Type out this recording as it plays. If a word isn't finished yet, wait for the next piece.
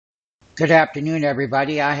Good afternoon,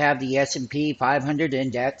 everybody. I have the S&P 500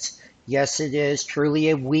 index. Yes, it is truly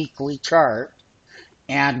a weekly chart.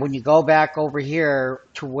 And when you go back over here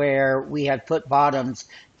to where we had put bottoms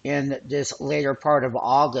in this later part of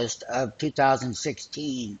August of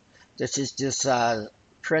 2016, this is this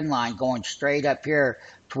trend line going straight up here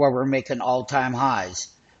to where we're making all-time highs.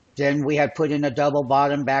 Then we had put in a double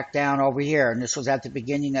bottom back down over here, and this was at the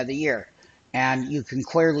beginning of the year. And you can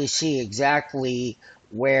clearly see exactly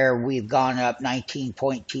where we've gone up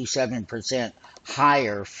 19.27%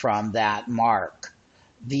 higher from that mark.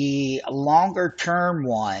 The longer term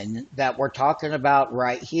one that we're talking about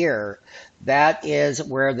right here, that is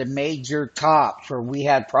where the major tops, where we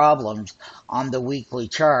had problems on the weekly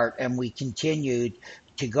chart, and we continued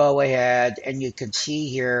to go ahead, and you can see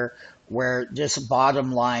here where this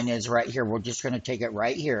bottom line is right here. We're just going to take it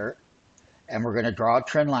right here, and we're going to draw a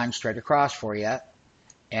trend line straight across for you.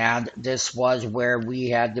 And this was where we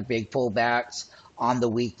had the big pullbacks on the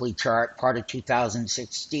weekly chart, part of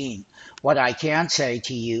 2016. What I can say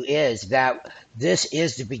to you is that this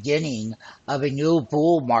is the beginning of a new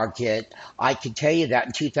bull market. I could tell you that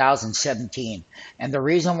in 2017. And the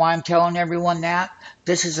reason why I'm telling everyone that,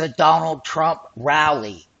 this is a Donald Trump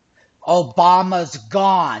rally. Obama's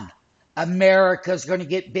gone. America's going to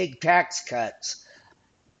get big tax cuts.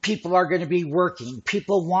 People are going to be working.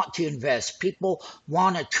 People want to invest. People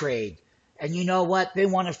want to trade. And you know what? They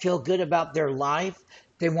want to feel good about their life.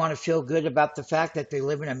 They want to feel good about the fact that they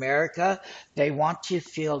live in America. They want to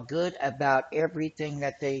feel good about everything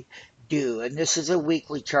that they do. And this is a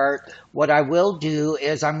weekly chart. What I will do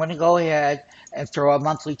is I'm going to go ahead and throw a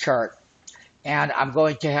monthly chart. And I'm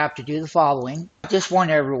going to have to do the following. I just want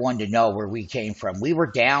everyone to know where we came from. We were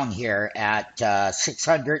down here at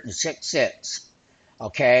 606.6.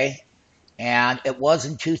 Okay, and it was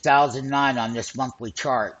in 2009 on this monthly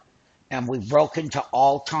chart, and we broke into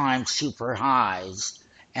all-time super highs.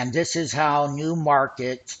 And this is how new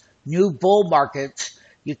markets, new bull markets,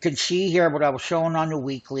 you can see here what I was showing on the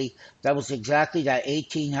weekly. That was exactly that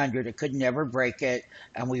 1800. It could never break it,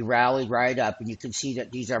 and we rallied right up. And you can see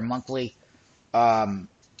that these are monthly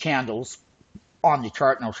candles on the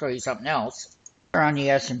chart, and I'll show you something else. Here on the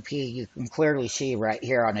S&P, you can clearly see right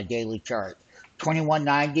here on a daily chart.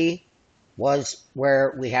 2190 was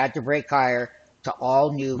where we had to break higher to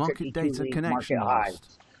all new 52-week market highs.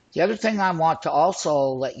 The other thing I want to also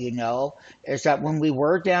let you know is that when we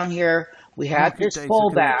were down here, we had this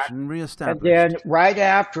pullback, and then right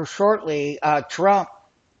after, shortly, Trump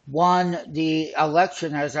won the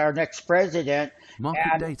election as our next president,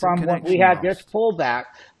 and from when we had this pullback,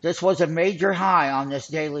 this was a major high on this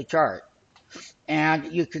daily chart.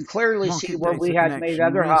 And you can clearly see where we had made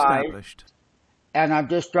other highs. And I'm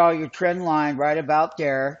just drawing your trend line right about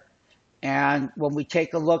there. And when we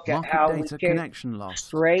take a look at how we came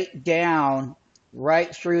straight down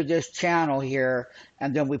right through this channel here,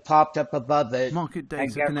 and then we popped up above it, and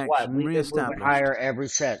guess what? We've been moving higher ever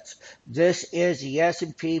since. This is the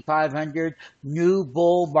S&P 500 new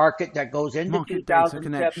bull market that goes into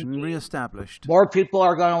 2017. More people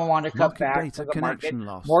are going to want to come back to the market.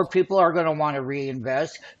 More people are going to want to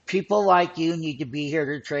reinvest. People like you need to be here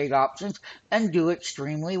to trade options and do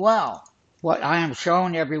extremely well. What I am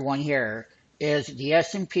showing everyone here is the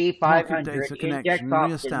S&P 500 index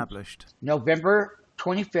options, November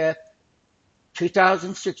 25th,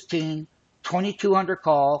 2016, 2200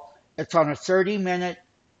 call. It's on a 30-minute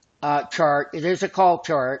chart. It is a call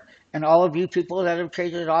chart. And all of you people that have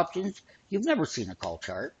traded options, you've never seen a call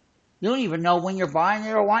chart. You don't even know when you're buying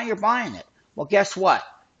it or why you're buying it. Well, guess what?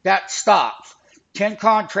 That stops. 10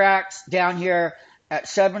 contracts down here at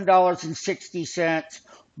 $7.60.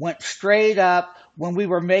 Went straight up when we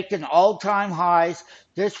were making all-time highs.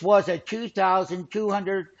 This was a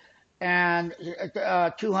 2,200 and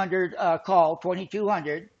 200 call,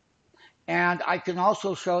 2,200. And I can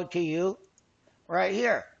also show it to you right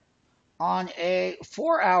here on a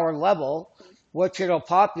 4-hour level, which it'll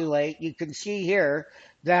populate. You can see here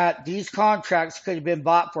that these contracts could have been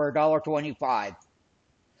bought for $1.25,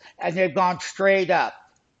 and they've gone straight up,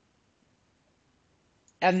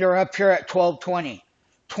 and they're up here at 12.20.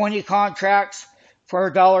 20 contracts for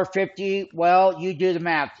 $1.50. Well, you do the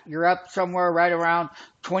math. You're up somewhere right around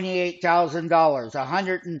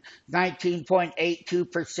 $28,000,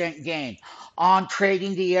 119.82% gain on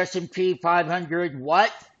trading the S&P 500. What?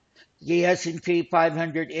 The S&P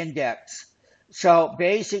 500 index. So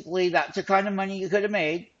basically, that's the kind of money you could have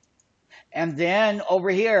made. And then over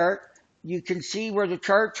here, you can see where the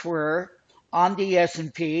charts were on the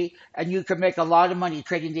S&P, and you can make a lot of money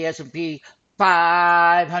trading the S&P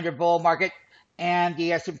 500 bull market and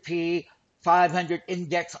the S&P 500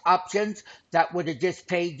 index options that would have just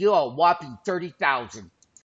paid you a whopping 30,000.